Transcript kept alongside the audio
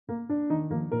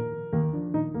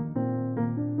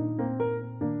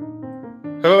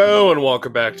Hello and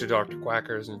welcome back to Dr.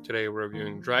 Quackers, and today we're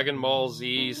reviewing Dragonball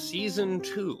Z Season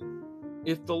 2.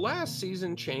 If the last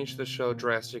season changed the show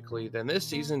drastically, then this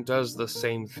season does the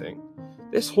same thing.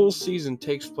 This whole season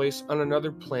takes place on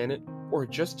another planet or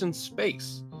just in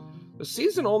space. The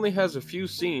season only has a few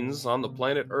scenes on the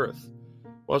planet Earth.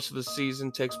 Most of the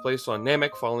season takes place on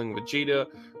Namek following Vegeta,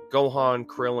 Gohan,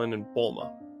 Krillin, and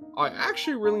Bulma. I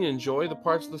actually really enjoy the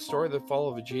parts of the story that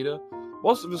follow Vegeta.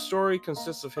 Most of the story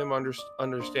consists of him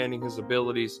understanding his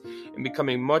abilities and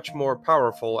becoming much more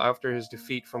powerful after his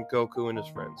defeat from Goku and his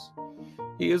friends.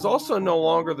 He is also no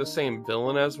longer the same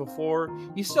villain as before.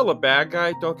 He's still a bad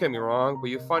guy, don't get me wrong,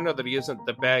 but you find out that he isn't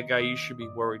the bad guy you should be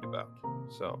worried about.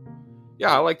 So,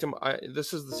 yeah, I liked him.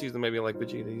 This is the season maybe I like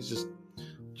Vegeta. He's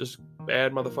just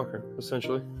bad motherfucker,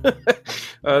 essentially.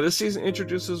 This season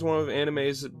introduces one of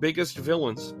anime's biggest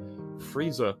villains,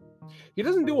 Frieza. He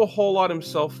doesn't do a whole lot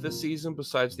himself this season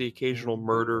besides the occasional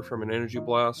murder from an energy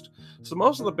blast, so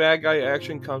most of the bad guy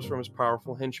action comes from his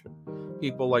powerful henchmen.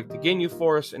 People like the Ginyu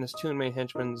Force and his two main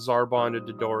henchmen, Zarbon and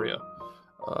Dodoria,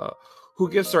 who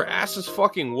gets their asses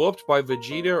fucking whooped by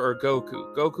Vegeta or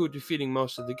Goku. Goku defeating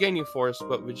most of the Ginyu Force,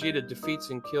 but Vegeta defeats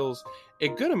and kills a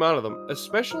good amount of them,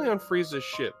 especially on Frieza's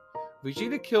ship.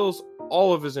 Vegeta kills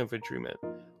all of his infantrymen.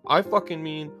 I fucking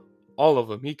mean all of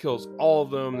them. He kills all of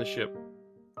them on the ship.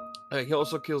 He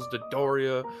also kills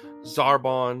Dodoria,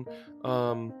 Zarbon.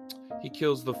 He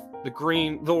kills the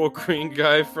little green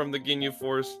guy from the Ginyu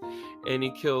Force, and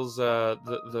he kills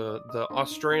the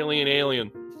Australian alien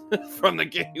from the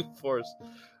Ginyu Force.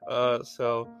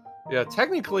 So yeah,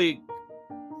 technically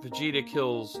Vegeta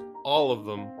kills all of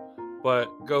them, but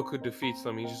Goku defeats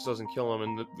them. He just doesn't kill them,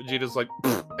 and Vegeta's like,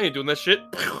 I ain't doing that shit.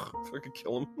 Fucking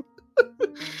kill him.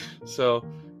 So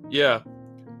yeah.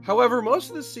 However,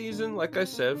 most of the season, like I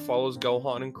said, follows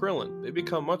Gohan and Krillin. They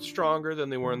become much stronger than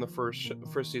they were in the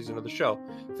first season of the show,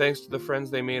 thanks to the friends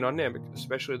they made on Namek,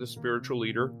 especially the spiritual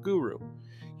leader, Guru.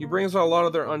 He brings out a lot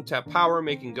of their untapped power,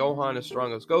 making Gohan as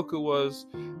strong as Goku was,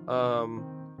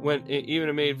 when it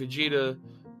even made Vegeta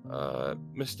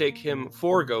mistake him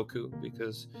for Goku,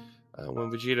 because when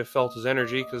Vegeta felt his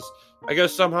energy, because I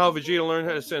guess somehow Vegeta learned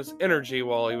how to sense energy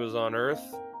while he was on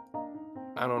Earth.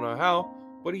 I don't know how.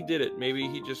 But he did it. Maybe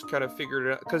he just kind of figured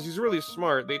it out. Because he's really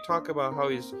smart. They talk about how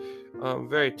he's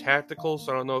very tactical.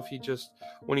 So I don't know if he just,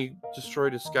 when he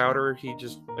destroyed his scouter, he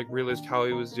just realized how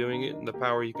he was doing it and the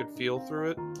power he could feel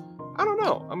through it. I don't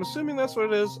know. I'm assuming that's what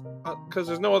it is. Because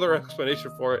there's no other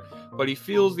explanation for it. But he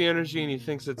feels the energy and he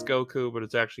thinks it's Goku. But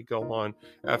it's actually Gohan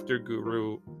after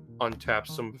Guru untaps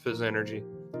some of his energy.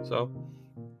 So,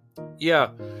 yeah.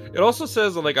 It also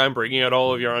says, I'm bringing out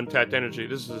all of your untapped energy.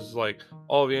 This is,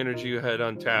 all the energy you had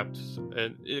untapped.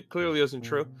 And it clearly isn't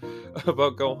true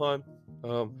about Gohan.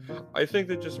 I think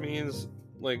that just means,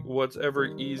 what's ever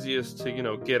easiest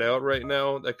to, get out right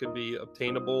now that could be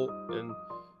obtainable. And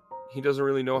he doesn't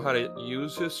really know how to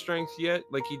use his strength yet.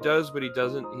 He does, but he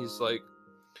doesn't. He's,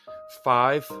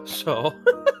 5, so...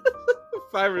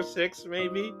 5 or 6,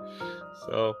 maybe.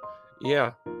 So,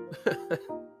 yeah.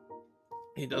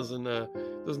 He doesn't know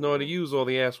how to use all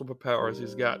the ass whooping powers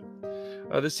he's got.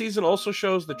 The season also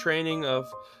shows the training of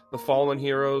the fallen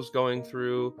heroes going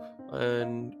through,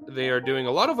 and they are doing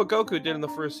a lot of what Goku did in the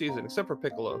first season, except for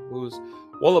Piccolo, who's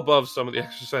well above some of the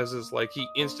exercises, he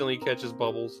instantly catches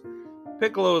bubbles.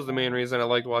 Piccolo is the main reason I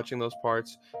liked watching those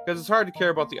parts, because it's hard to care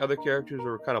about the other characters who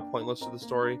are kind of pointless to the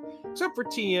story, except for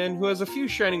Tien, who has a few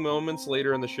shining moments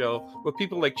later in the show, but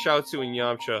people like Chaozu and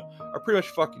Yamcha are pretty much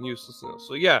fucking useless now.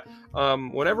 So yeah,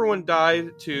 when everyone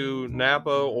died to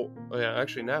Nappa,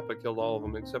 actually Nappa killed all of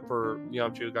them, except for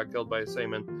Yamcha, who got killed by a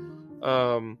Saiyaman.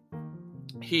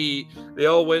 They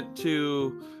all went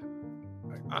to...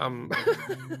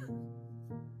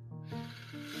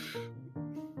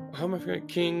 How am I forgetting?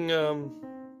 King,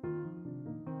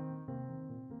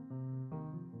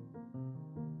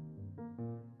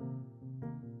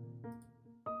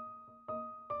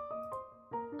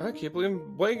 I can't believe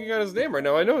I'm blanking on his name right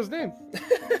now. I know his name.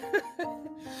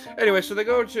 Anyway, so they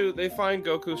find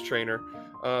Goku's trainer.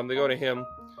 They go to him,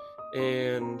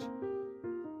 and...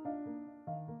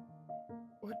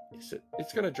 What is it?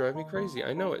 It's gonna drive me crazy.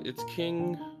 I know it. It's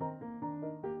King...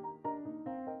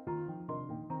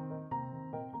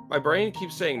 My brain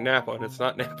keeps saying Nappa, and it's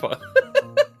not Nappa.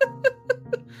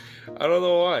 I don't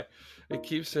know why. It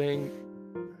keeps saying...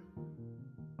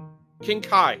 King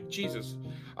Kai. Jesus.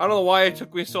 I don't know why it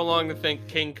took me so long to think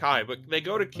King Kai, but they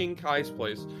go to King Kai's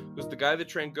place, who's the guy that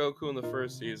trained Goku in the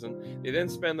first season. They then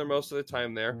spend most of the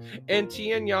time there. And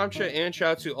Tien, Yamcha, and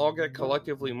Chaozu all get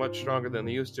collectively much stronger than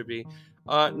they used to be.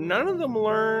 None of them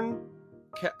learn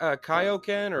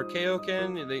Kaioken or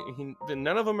Kaioken.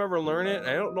 None of them ever learn it.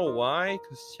 I don't know why,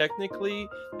 because technically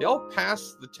they all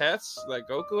passed the tests that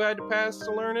Goku had to pass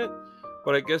to learn it,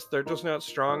 but I guess they're just not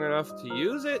strong enough to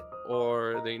use it,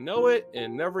 or they know it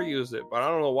and never use it. But I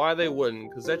don't know why they wouldn't,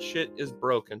 because that shit is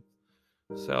broken.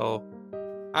 So,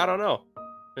 I don't know.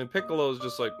 And Piccolo's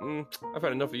just like, I've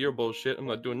had enough of your bullshit. I'm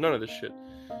not doing none of this shit.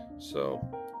 So,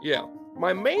 yeah.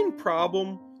 My main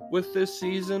problem with this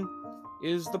season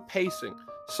is the pacing.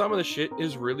 Some of the shit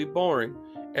is really boring.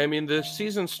 I mean, the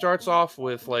season starts off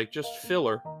with, like, just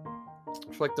filler.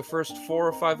 For, like, the first 4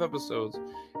 or 5 episodes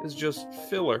is just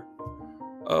filler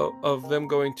of them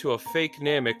going to a fake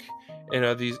Namek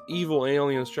and these evil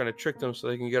aliens trying to trick them so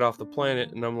they can get off the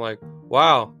planet. And I'm like,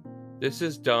 wow, this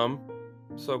is dumb.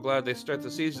 So glad they start the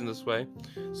season this way.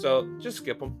 So just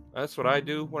skip them. That's what I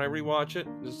do when I rewatch it.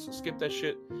 Just skip that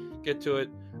shit. Get to it.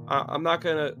 I'm not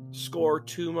gonna score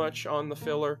too much on the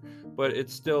filler, but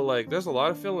it's still like there's a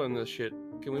lot of filler in this shit.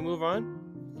 Can we move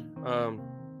on?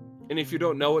 And if you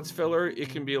don't know it's filler, it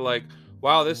can be like,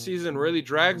 wow, this season really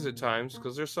drags at times,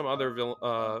 because there's some other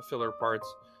filler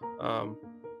parts.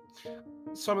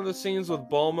 Some of the scenes with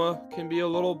Bulma can be a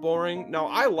little boring. Now,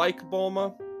 I like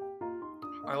Bulma.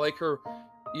 I like her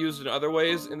used in other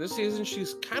ways. In this season,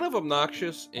 she's kind of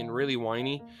obnoxious and really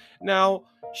whiny. Now,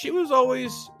 she was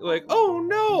always like, oh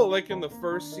no, like in the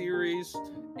first series,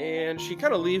 and she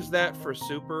kind of leaves that for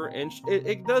Super, and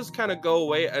it does kind of go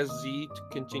away as Z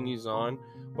continues on,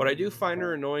 but I do find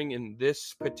her annoying in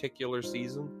this particular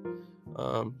season.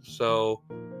 So,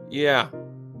 yeah,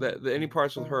 any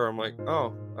parts with her, I'm like,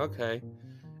 oh, okay.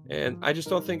 And I just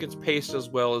don't think it's paced as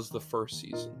well as the first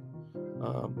season.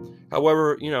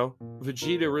 However,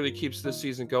 Vegeta really keeps this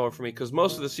season going for me, because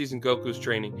most of the season Goku's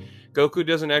training. Goku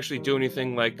doesn't actually do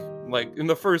anything like in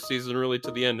the first season really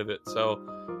to the end of it. So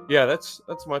yeah, that's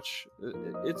much.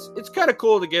 It's kind of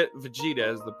cool to get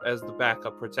Vegeta as the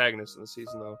backup protagonist in the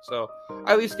season though. So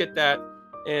I at least get that.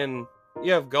 And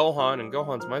you have Gohan, and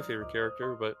Gohan's my favorite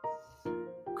character, but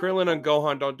Krillin and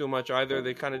Gohan don't do much either.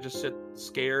 They kind of just sit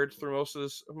scared through most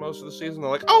of the season.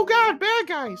 They're like, oh god, bad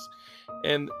guys,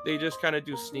 and they just kind of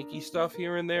do sneaky stuff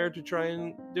here and there to try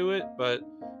and do it. But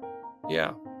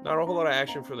yeah, not a whole lot of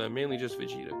action for them. Mainly just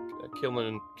Vegeta killing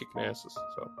and kicking asses.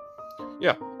 So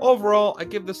yeah, overall, I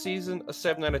give the season a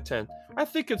 7 out of 10. I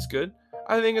think it's good.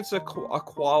 I think it's a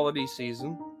quality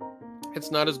season. It's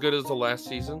not as good as the last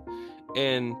season,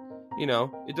 and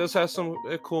it does have some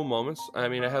cool moments. I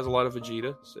mean, it has a lot of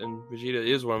Vegeta, and Vegeta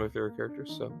is one of my favorite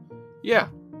characters, so yeah.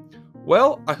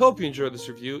 Well, I hope you enjoyed this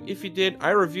review. If you did,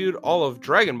 I reviewed all of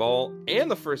Dragon Ball and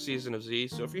the first season of Z,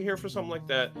 so if you're here for something like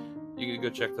that, you can go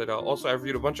check that out. Also, I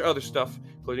reviewed a bunch of other stuff,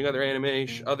 including other anime,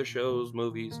 other shows,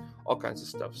 movies, all kinds of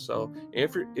stuff. So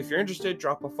if you're interested,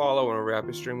 drop a follow whenever I'll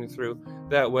be streaming through.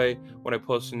 That way, when I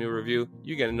post a new review,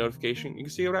 you get a notification. You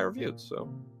can see what I reviewed. So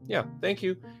yeah, thank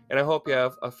you, and I hope you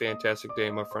have a fantastic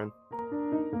day, my friend.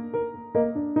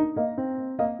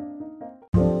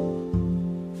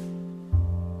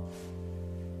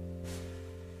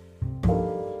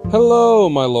 Hello,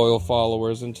 my loyal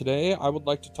followers, and today I would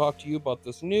like to talk to you about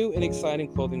this new and exciting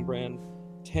clothing brand,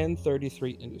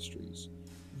 1033 Industries.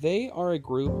 They are a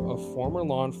group of former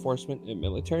law enforcement and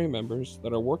military members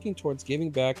that are working towards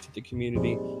giving back to the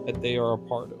community that they are a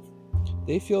part of.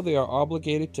 They feel they are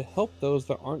obligated to help those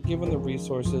that aren't given the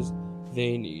resources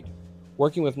they need,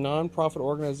 working with non-profit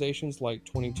organizations like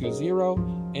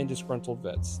 22-0 and Disgruntled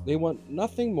Vets. They want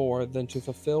nothing more than to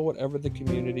fulfill whatever the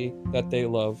community that they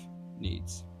love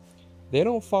needs. They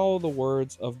don't follow the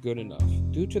words of good enough.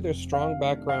 Due to their strong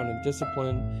background and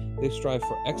discipline, they strive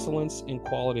for excellence in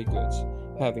quality goods,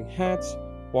 having hats,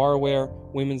 barware,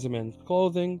 women's and men's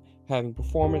clothing, having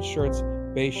performance shirts,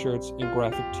 base shirts, and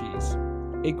graphic tees.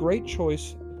 A great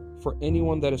choice for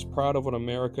anyone that is proud of what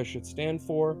America should stand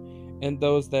for and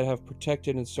those that have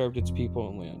protected and served its people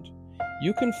and land.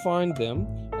 You can find them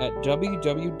at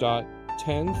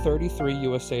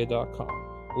www.1033usa.com.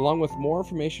 along with more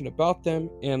information about them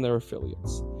and their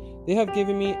affiliates. They have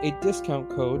given me a discount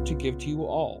code to give to you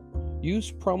all.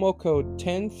 Use promo code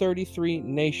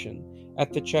 1033NATION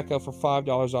at the checkout for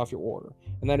 $5 off your order.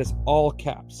 And that is all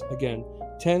caps. Again,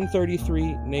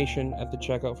 1033NATION at the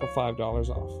checkout for $5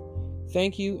 off.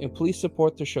 Thank you, and please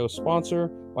support the show's sponsor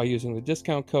by using the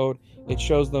discount code. It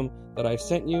shows them that I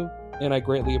sent you, and I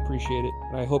greatly appreciate it,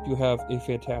 and I hope you have a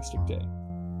fantastic day.